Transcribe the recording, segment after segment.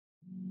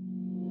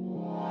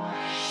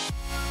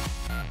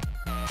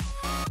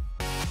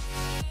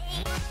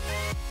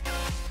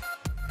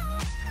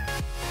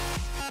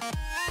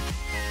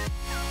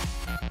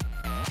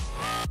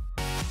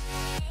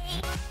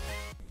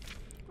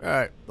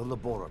Alright. The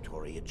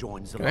laboratory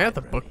adjoins the Can I have the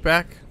library. book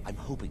back? I'm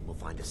hoping we'll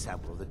find a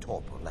sample of the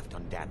torpor left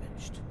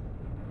undamaged.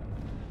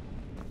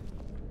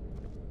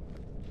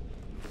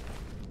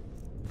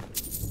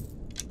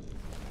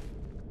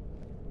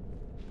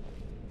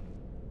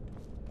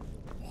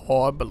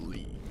 Oh, I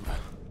believe.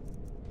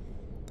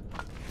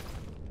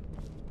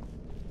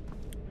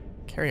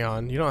 Carry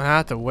on. You don't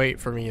have to wait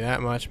for me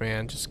that much,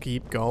 man. Just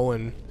keep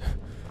going.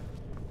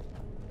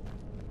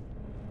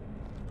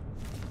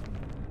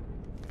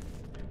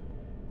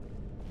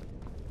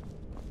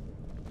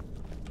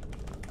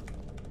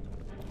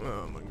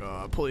 Oh my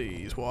god,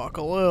 please walk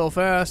a little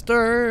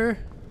faster.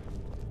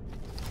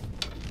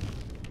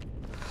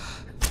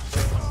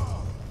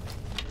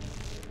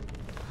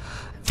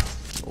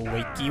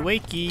 Wakey,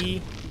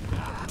 wakey.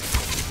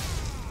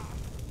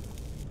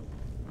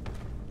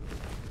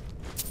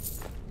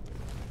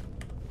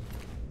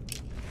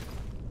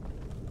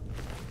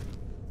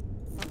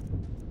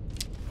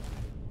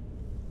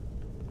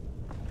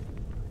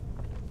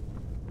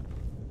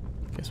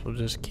 Guess we'll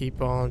just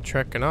keep on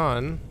trekking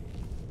on.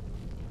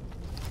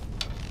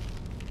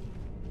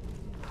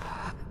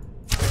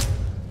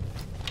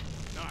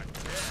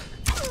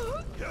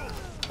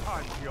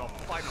 Time for your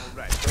final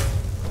rest.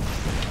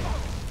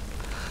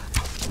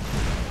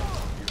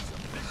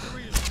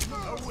 Victory is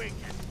awakened.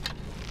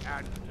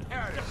 And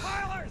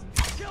defilers!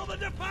 Kill the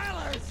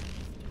defilers!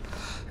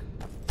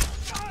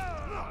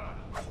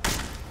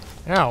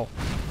 Ow.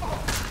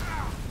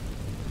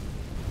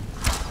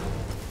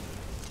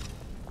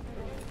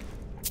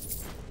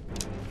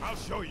 I'll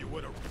show you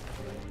what a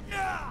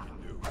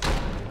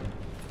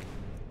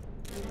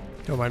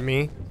Don't mind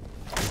me.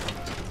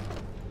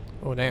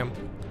 Oh, damn.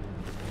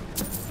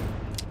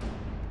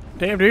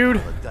 Damn, dude.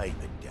 Well, they've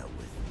been dealt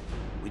with.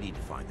 We need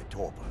to find the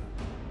torpor.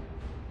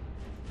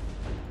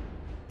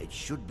 It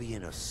should be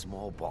in a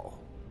small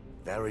bottle,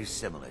 very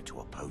similar to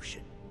a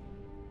potion.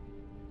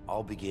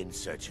 I'll begin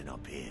searching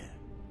up here.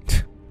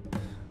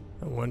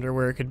 I wonder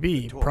where it could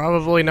be. Torpor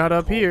Probably should be not a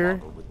up tall here.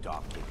 bottle with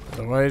dark liquid.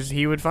 Otherwise,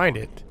 he would find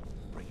it.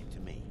 Bring it to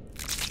me.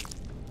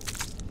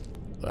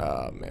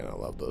 Ah, man, I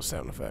love those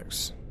sound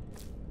effects.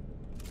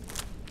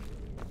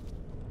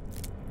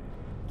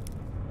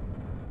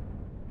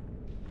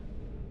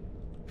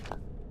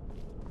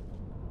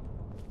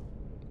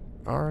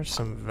 Are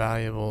some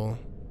valuable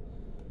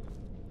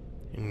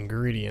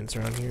ingredients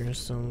around here,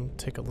 so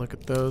take a look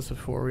at those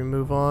before we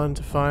move on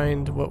to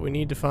find what we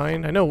need to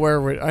find. I know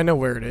where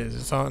it is.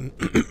 It's on.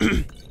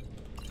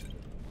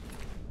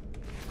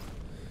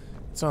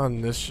 It's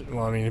on this.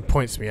 Well, I mean, it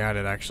points me at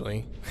it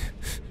actually.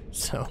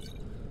 So.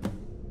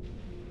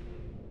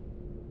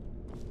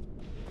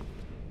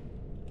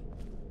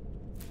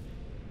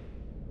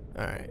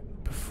 All right.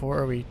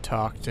 Before we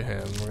talk to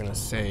him, we're gonna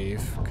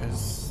save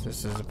because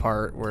this is a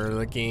part where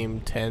the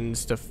game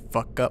tends to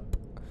fuck up.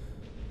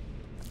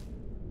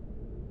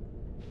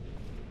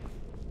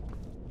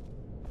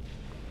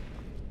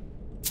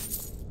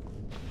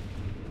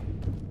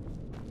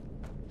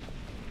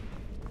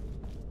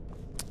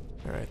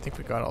 Alright, I think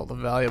we got all the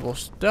valuable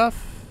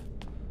stuff.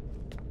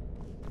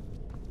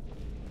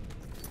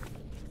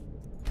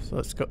 So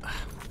let's go.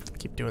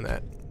 Keep doing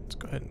that. Let's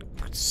go ahead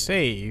and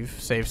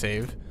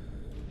save.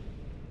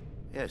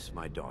 Yes,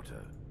 my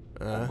daughter.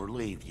 I'm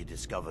relieved you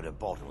discovered a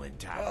bottle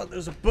intact. Oh,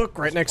 there's a book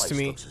right This next to place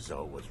me. Looks as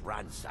though it was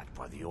ransacked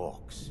by the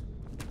orcs.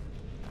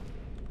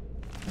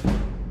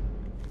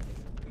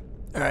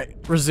 Alright,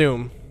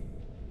 resume.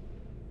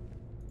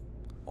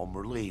 I'm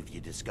relieved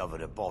you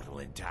discovered a bottle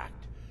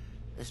intact.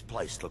 This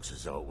place looks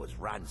as though it was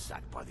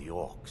ransacked by the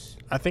orcs.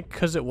 I think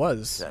because it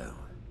was. So,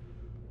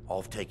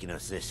 I've taken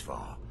us this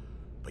far,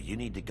 but you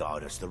need to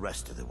guide us the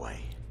rest of the way.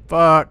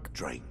 Fuck.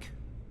 Drink.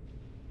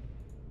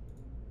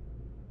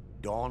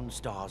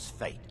 Dawnstar's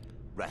fate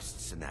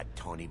rests in that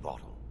tiny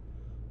bottle.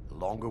 The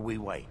longer we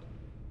wait,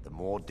 the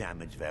more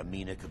damage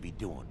Vermina could be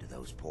doing to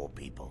those poor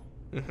people.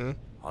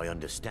 I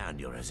understand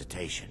your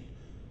hesitation,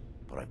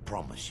 but I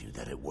promise you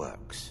that it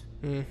works.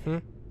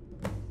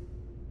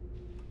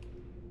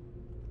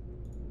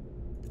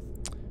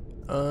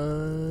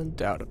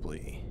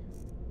 Undoubtedly.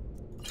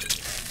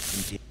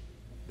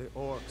 The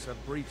orcs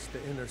have breached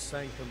the inner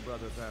sanctum,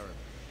 Brother Baron.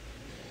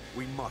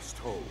 We must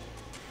hold.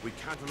 We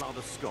can't allow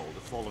the skull to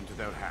fall into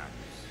their hands.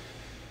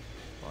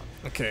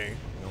 Okay.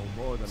 No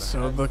more than a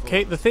So the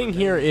handful the of thing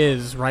here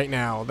is right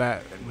now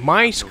that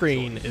my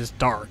screen is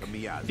dark.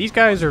 These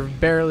guys are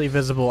barely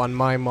visible on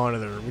my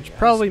monitor, which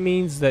probably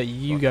means that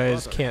you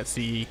guys can't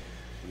see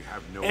We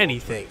have no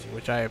anything, alternative.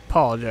 which I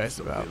apologize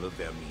The about. will of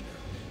Vermina.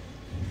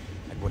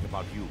 And what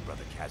about you,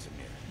 Brother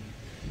Casimir?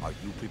 Are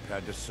you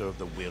prepared to serve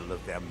the will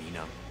of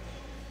Vermina?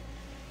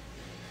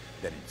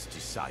 Then it's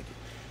decided.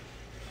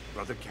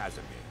 Brother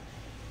Casimir,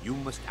 you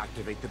must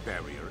activate the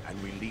barrier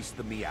and release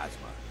the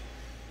miasma.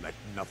 Let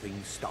nothing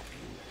stop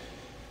you.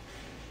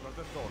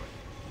 Brother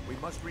Thorin, we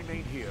must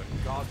remain here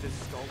and guard this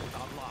skull with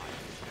our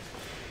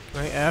lives.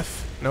 Can I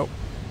F? Nope.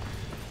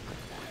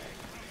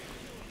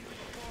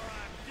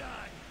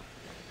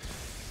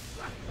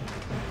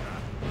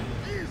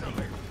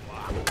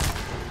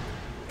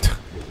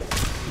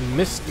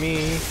 Missed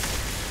me.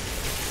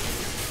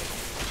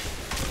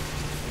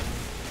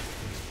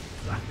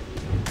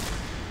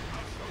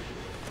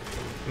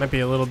 Might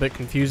be a little bit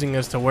confusing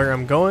as to where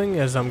I'm going,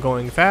 as I'm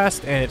going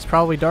fast, and it's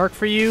probably dark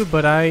for you,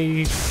 but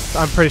I'm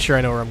pretty sure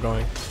I know where I'm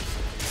going.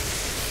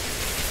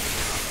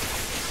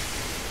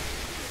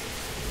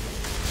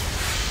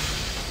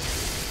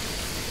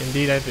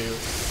 Indeed I do.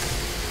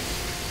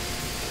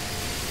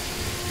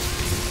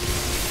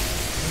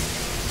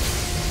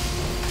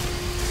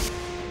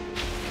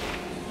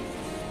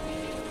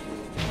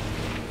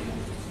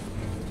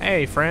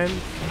 Hey, friend.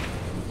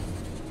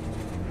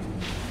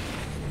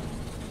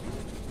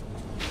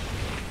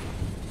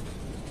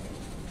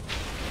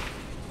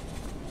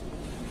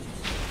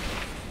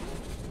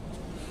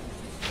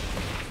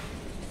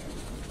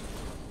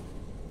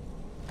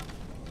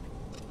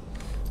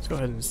 Let's go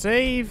ahead and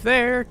save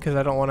there, because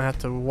I don't want to have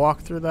to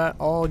walk through that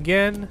all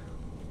again.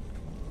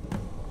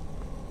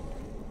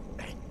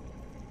 It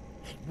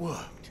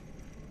worked.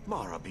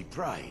 Mara be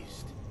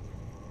praised.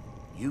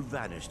 You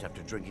vanished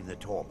after drinking the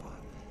torpor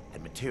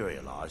and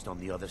materialized on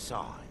the other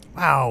side.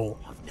 Wow.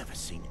 I've never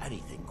seen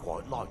anything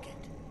quite like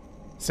it.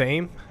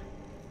 Same.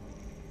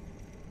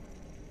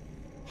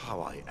 How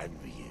I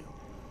envy you.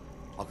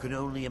 I can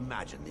only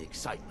imagine the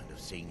excitement of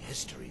seeing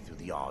history through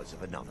the eyes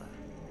of another.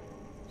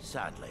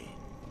 Sadly,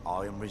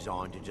 I am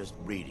resigned to just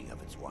reading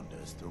of its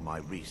wonders through my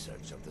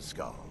research of the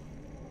skull.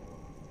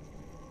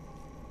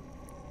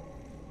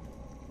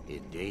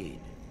 Indeed.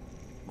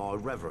 My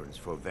reverence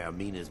for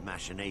Vermina's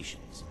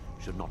machinations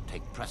should not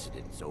take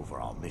precedence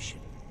over our mission.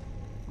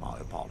 My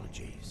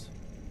apologies.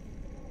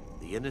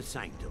 The inner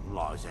sanctum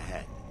lies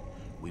ahead.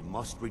 We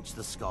must reach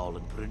the skull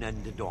and put an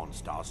end to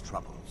Dawnstar's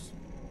troubles.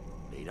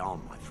 Lead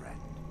on, my friend.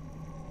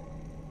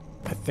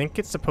 I think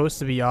it's supposed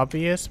to be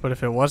obvious, but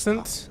if it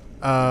wasn't,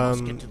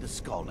 Get to the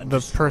skull and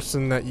the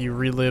person that you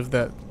relive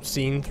that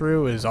scene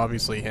through is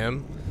obviously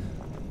him.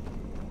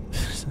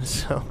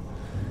 So,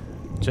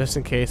 just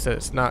in case that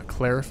it's not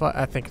clarified,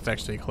 I think it's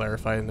actually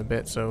clarified in a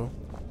bit, so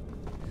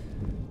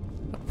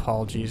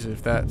apologies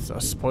if that's a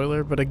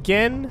spoiler. But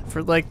again,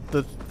 for like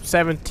the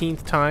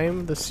 17th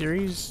time the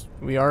series,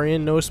 we are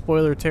in no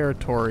spoiler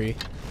territory.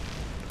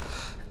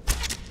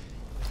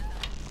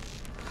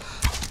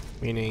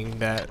 Meaning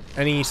that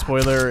any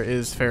spoiler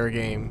is fair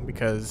game,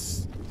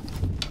 because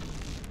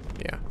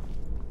yeah.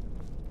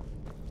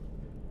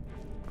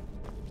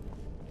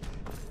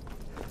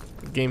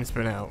 The game's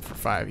been out for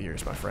 5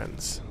 years, my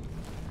friends.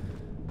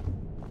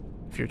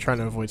 If you're trying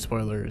to avoid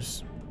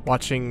spoilers,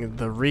 watching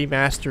the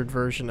remastered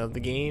version of the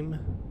game,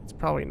 it's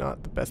probably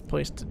not the best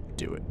place to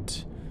do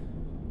it.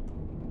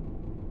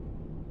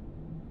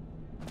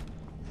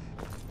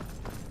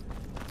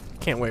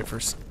 Can't wait for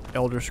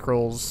Elder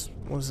Scrolls.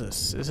 What is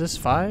this? Is this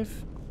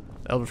 5?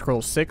 Elder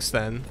Scrolls 6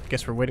 then.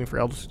 Guess we're waiting for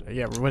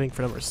we're waiting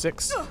for number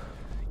 6.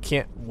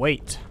 Can't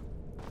wait.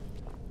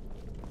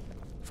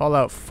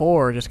 Fallout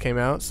 4 just came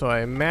out, so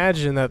I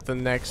imagine that the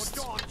next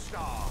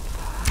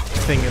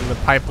thing in the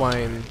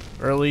pipeline,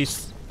 or at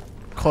least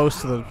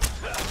close to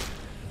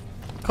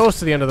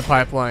the end of the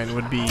pipeline,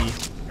 would be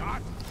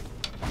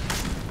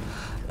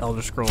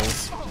Elder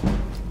Scrolls.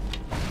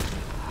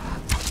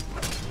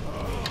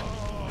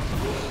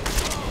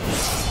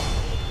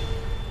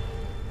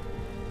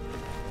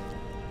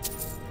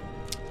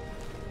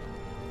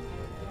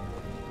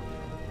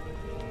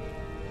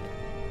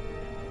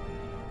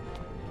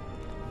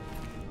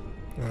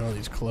 All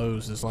these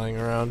clothes is lying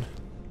around.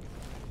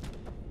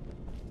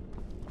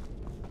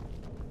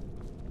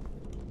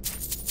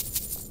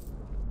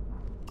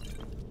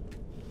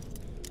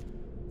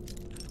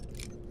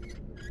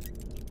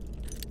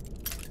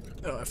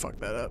 Oh, I fucked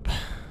that up.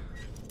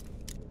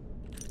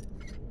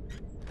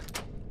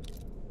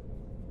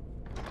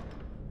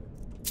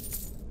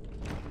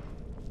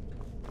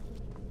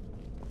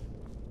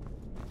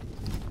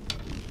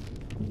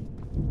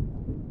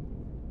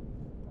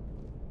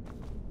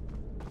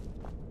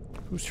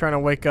 Who's trying to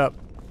wake up?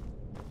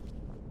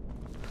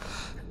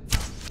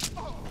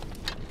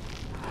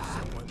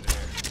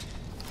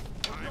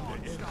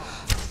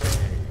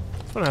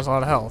 This one has a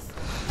lot of health.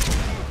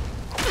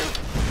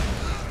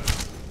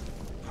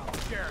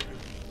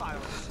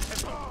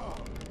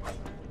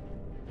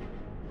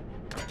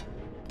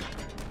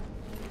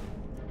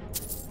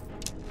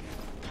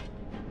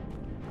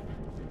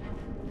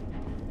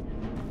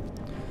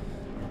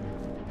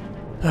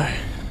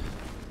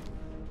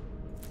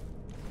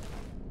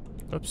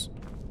 Oops.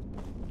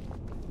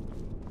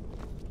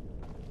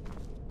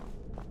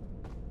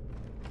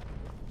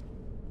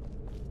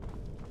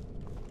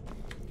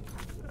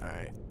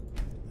 Alright.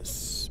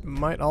 This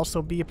might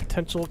also be a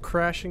potential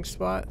crashing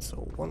spot, so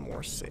one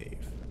more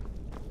save.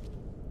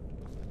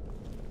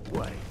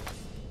 Wait.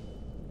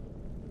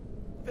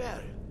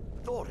 There,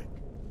 Thoric,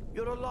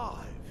 you're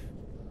alive.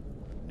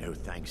 No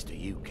thanks to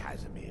you,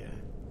 Casimir.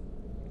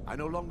 I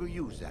no longer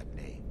use that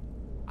name.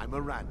 I'm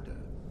Miranda,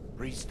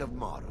 priest of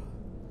Mara.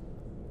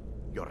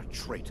 You're a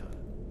traitor.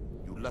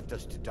 You left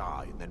us to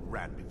die and then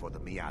ran before the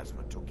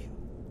miasma took you.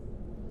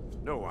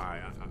 No,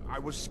 I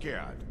was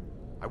scared.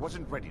 I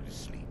wasn't ready to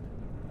sleep.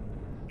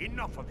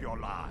 Enough of your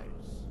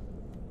lies.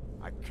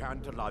 I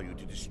can't allow you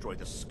to destroy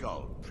the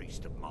skull,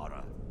 priest of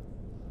Mara.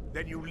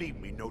 Then you leave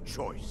me no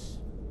choice.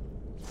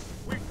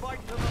 We fight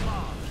to the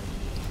last.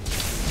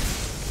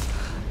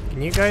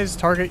 Can you guys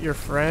target your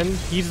friend?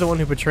 He's the one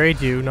who betrayed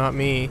you, not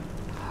me.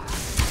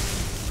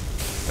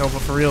 No,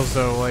 but for reals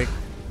though, like,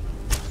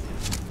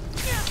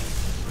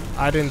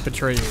 I didn't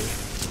betray you.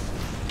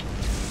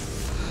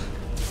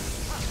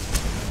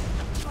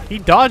 He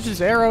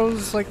dodges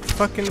arrows like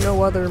fucking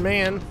no other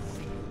man.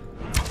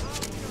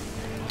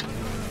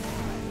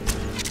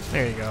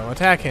 There you go,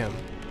 attack him.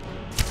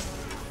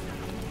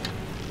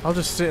 I'll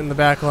just sit in the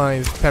back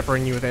lines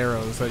peppering you with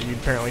arrows that you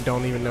apparently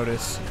don't even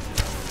notice.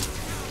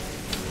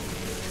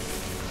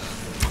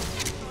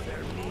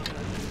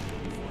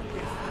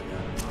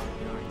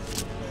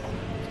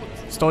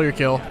 Stole your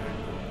kill.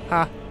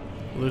 Ha.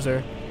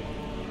 Loser.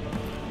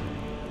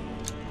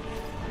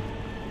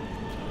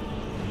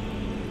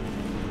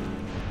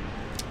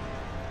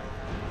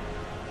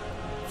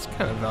 It's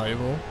kind of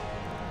valuable.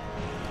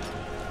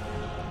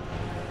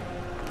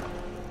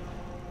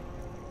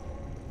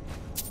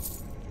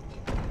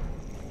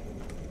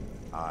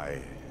 I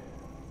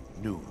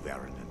knew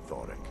Varen and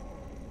Thoric.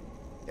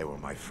 They were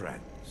my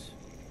friends.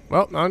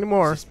 Well, not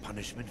anymore. Is this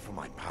punishment for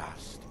my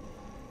past?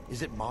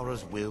 Is it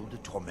Mara's will to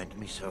torment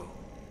me so?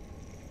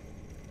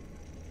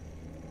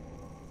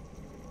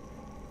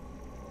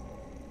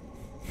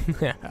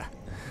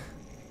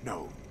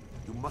 No,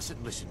 you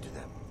mustn't listen to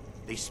them.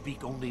 They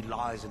speak only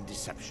lies and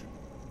deception.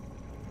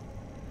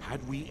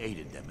 Had we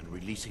aided them in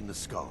releasing the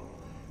skull,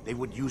 they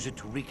would use it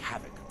to wreak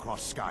havoc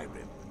across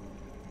Skyrim.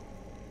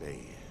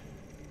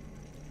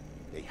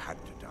 They had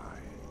to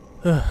die.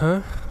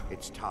 Uh-huh.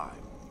 It's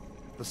time.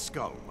 The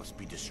skull must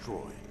be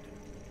destroyed.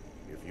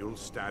 If you'll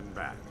stand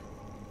back,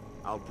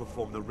 I'll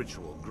perform the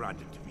ritual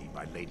granted to me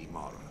by Lady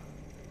Mara.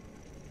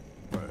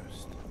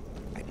 First,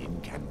 an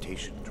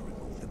incantation to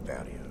remove the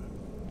barrier.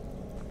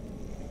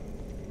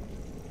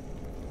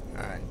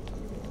 Alright.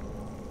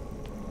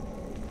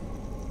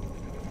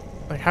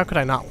 Like, how could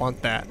I not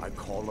want that? I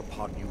call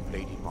upon you,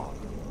 Lady Mara.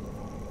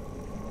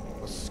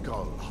 The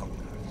skull hungers.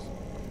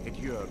 It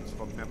yearns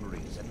for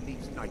memories and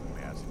leaves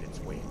nightmares in its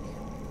wake.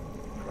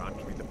 Grant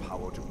me the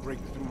power to break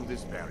through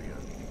this barrier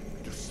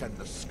and to send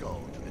the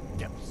skull to the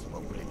depths of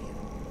Oblivion.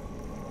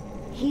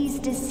 He's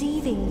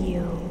deceiving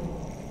you.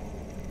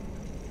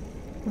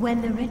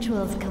 When the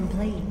ritual's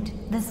complete,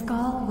 the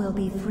skull will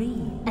be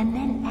free, and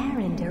then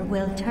Arender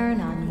will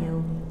turn on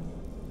you.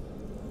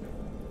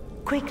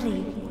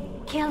 Quickly,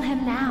 kill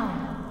him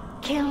now.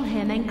 Kill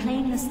him and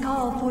claim the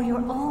skull for your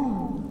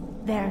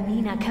own.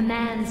 Vermina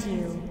commands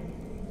you.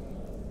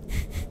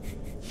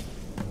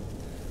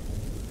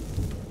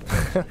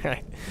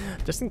 Okay.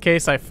 Just in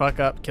case I fuck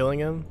up killing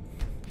him.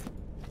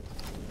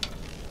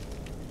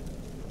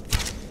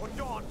 For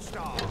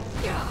Dawnstar!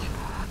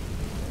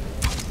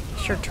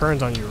 He sure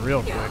turns on you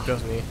real quick,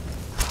 doesn't he?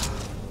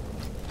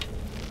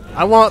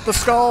 I want the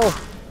skull!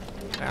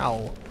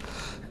 Ow.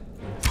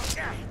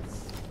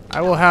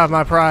 I will have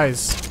my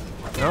prize.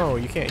 No,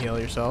 you can't heal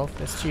yourself.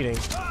 It's cheating.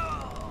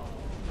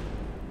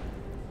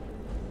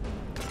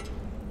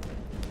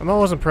 I'm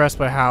always impressed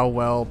by how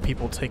well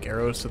people take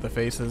arrows to the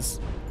faces.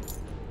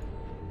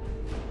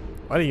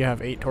 Why do you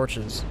have 8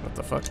 torches? What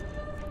the fuck?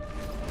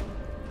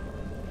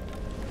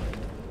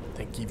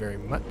 Thank you very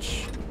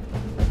much.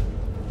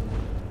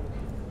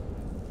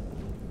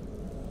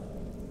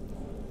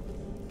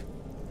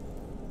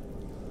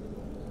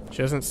 She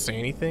doesn't say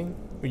anything?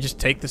 We just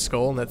take the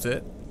skull and that's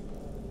it?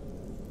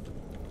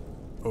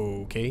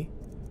 Okay.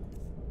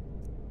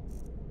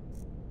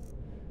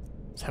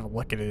 Let's have a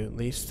look at it at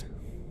least.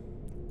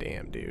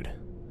 Damn, dude.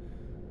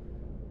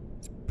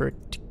 It's pretty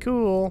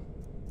cool.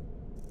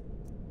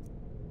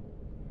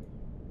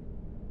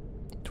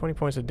 20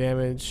 points of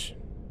damage.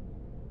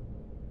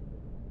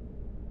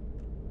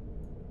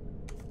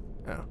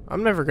 Oh,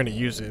 I'm never gonna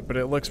use it, but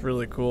it looks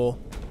really cool.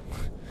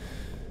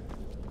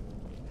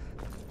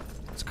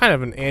 It's kind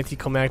of an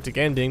anticlimactic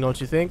ending,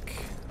 don't you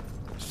think?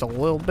 Just a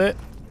little bit.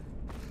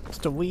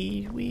 Just a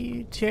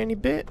wee tiny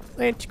bit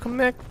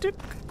anticlimactic.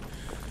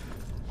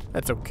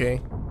 That's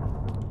okay.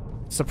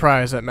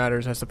 Surprise that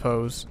matters, I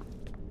suppose.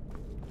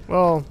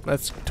 Well,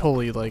 that's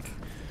totally like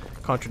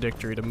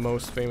contradictory to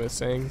most famous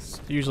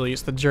sayings. Usually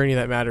it's the journey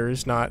that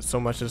matters, not so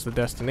much as the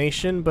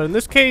destination, but in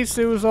this case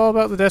it was all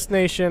about the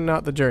destination,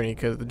 not the journey,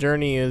 because the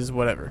journey is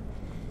whatever.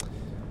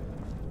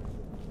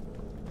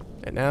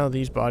 And now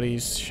these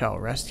bodies shall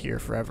rest here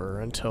forever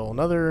until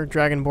another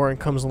Dragonborn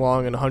comes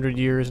along in 100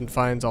 years and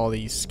finds all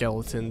these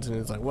skeletons and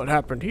is like, what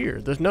happened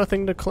here? There's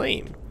nothing to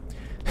claim.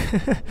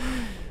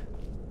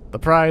 The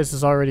prize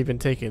has already been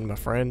taken, my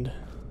friend.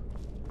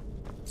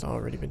 It's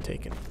already been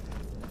taken.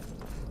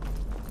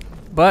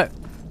 But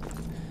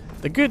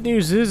the good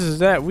news is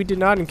that we did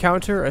not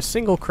encounter a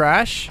single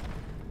crash,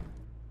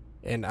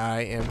 and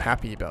I am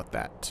happy about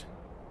that.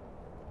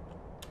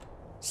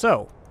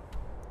 So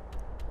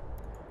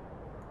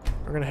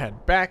we're gonna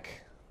head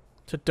back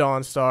to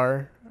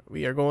Dawnstar.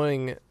 We are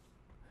going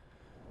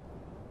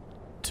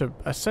to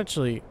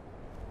essentially,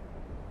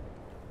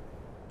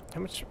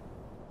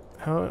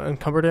 how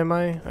encumbered am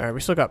I? All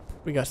right,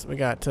 we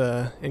got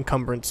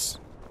encumbrance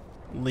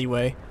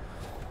leeway.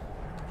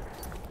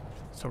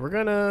 So we're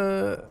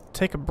gonna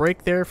take a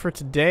break there for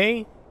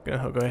today.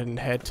 Gonna go ahead and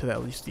head to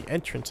at least the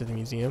entrance of the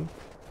museum.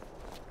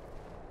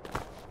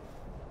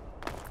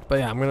 But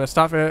yeah, I'm gonna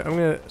stop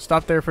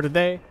there for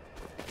today.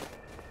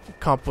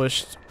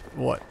 Accomplished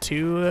what,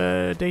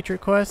 2 day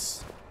trip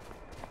quests?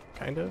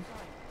 Kind of.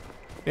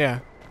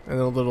 Yeah, and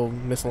a little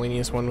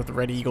miscellaneous one with the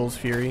Red Eagle's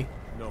Fury.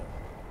 No.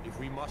 If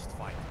we must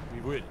fight,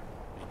 we will.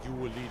 And you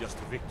will lead us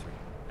to victory,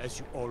 as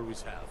you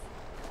always have.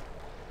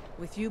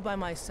 With you by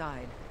my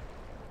side.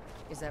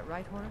 Is that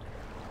right, Hornet?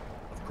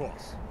 Of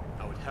course.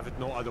 I would have it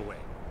no other way.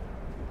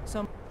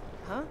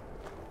 Huh?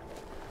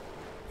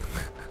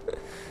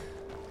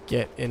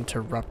 Get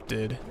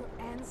interrupted.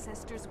 Your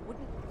ancestors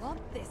wouldn't want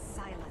this,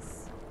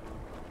 Silas.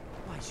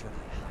 Why should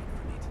I hide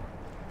from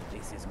it?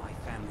 This is my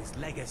family's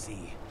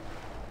legacy.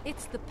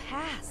 It's the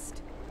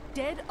past.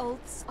 Dead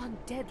oaths on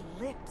dead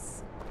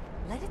lips.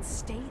 Let it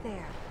stay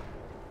there.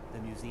 The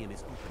museum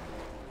is open.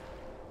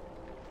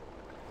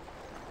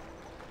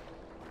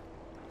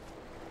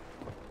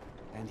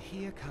 And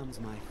here comes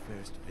my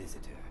first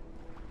visitor.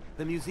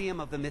 The Museum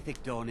of the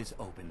Mythic Dawn is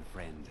open,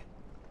 friend.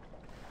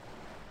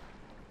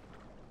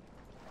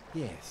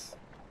 Yes,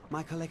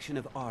 my collection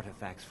of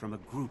artifacts from a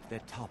group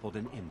that toppled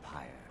an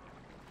empire.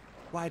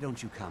 Why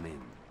don't you come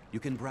in? You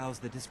can browse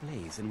the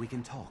displays and we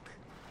can talk.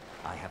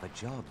 I have a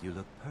job you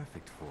look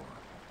perfect for.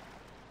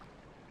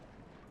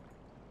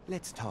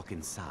 Let's talk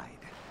inside.